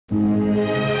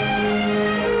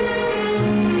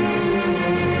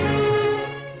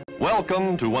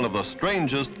Welcome to one of the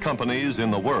strangest companies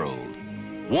in the world,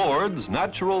 Ward's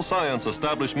Natural Science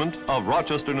Establishment of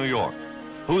Rochester, New York,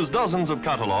 whose dozens of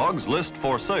catalogs list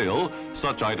for sale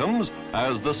such items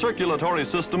as the circulatory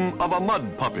system of a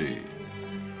mud puppy,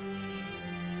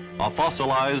 a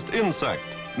fossilized insect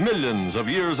millions of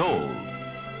years old,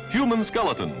 human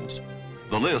skeletons.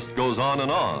 The list goes on,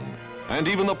 and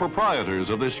even the proprietors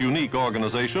of this unique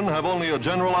organization have only a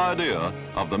general idea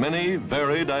of the many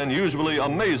varied and usually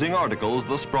amazing articles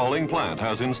the sprawling plant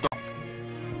has in stock.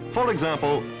 For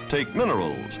example, take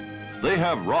minerals. They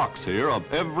have rocks here of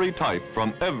every type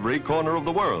from every corner of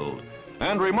the world,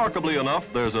 and remarkably enough,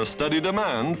 there's a steady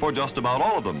demand for just about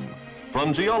all of them,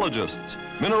 from geologists,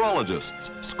 mineralogists,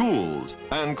 schools,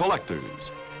 and collectors.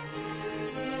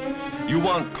 You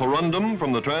want corundum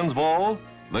from the Transvaal?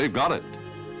 They've got it.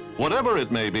 Whatever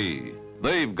it may be,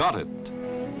 they've got it.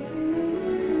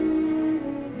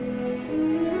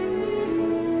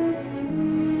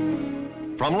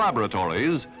 From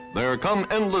laboratories, there come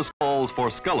endless calls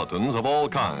for skeletons of all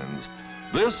kinds.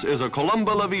 This is a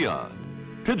Columba levia,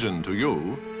 pigeon to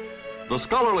you. The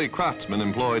scholarly craftsmen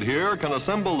employed here can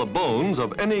assemble the bones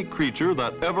of any creature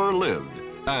that ever lived,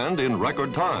 and in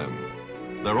record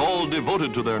time. They're all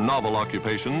devoted to their novel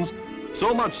occupations,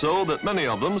 so much so that many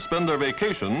of them spend their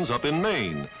vacations up in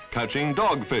Maine, catching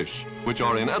dogfish, which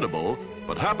are inedible,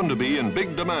 but happen to be in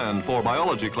big demand for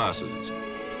biology classes.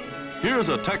 Here's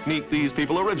a technique these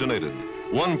people originated,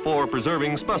 one for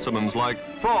preserving specimens like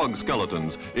frog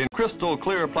skeletons in crystal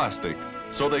clear plastic,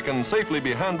 so they can safely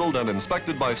be handled and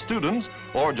inspected by students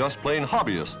or just plain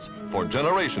hobbyists for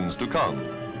generations to come.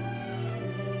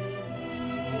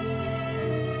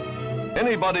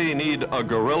 Anybody need a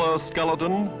gorilla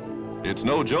skeleton? It's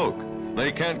no joke.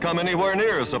 They can't come anywhere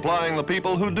near supplying the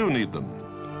people who do need them.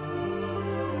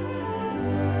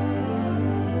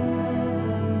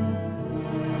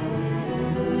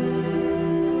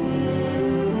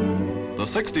 The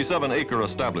 67-acre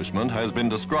establishment has been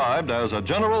described as a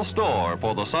general store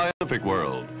for the scientific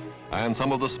world, and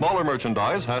some of the smaller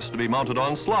merchandise has to be mounted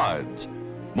on slides.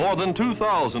 More than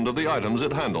 2,000 of the items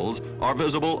it handles are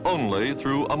visible only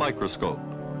through a microscope.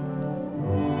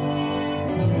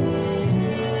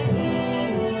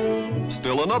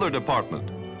 Still another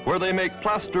department, where they make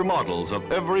plaster models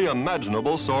of every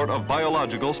imaginable sort of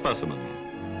biological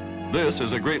specimen. This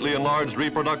is a greatly enlarged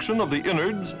reproduction of the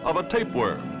innards of a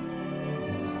tapeworm.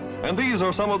 And these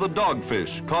are some of the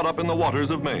dogfish caught up in the waters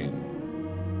of Maine.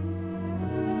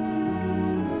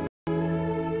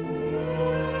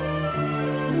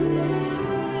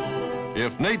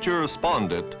 If nature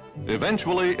spawned it,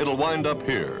 eventually it'll wind up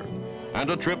here. And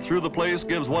a trip through the place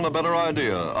gives one a better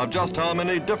idea of just how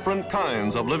many different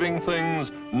kinds of living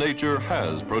things nature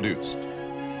has produced.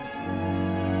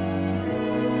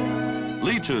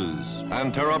 Leeches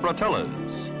and terebratellas,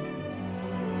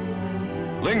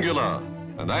 lingula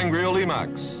and angryolimax,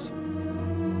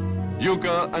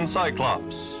 yucca and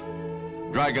cyclops,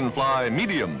 dragonfly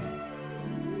medium,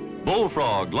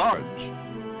 bullfrog large,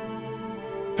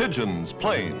 pigeons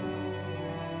plain.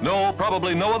 No,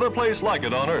 probably no other place like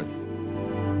it on Earth.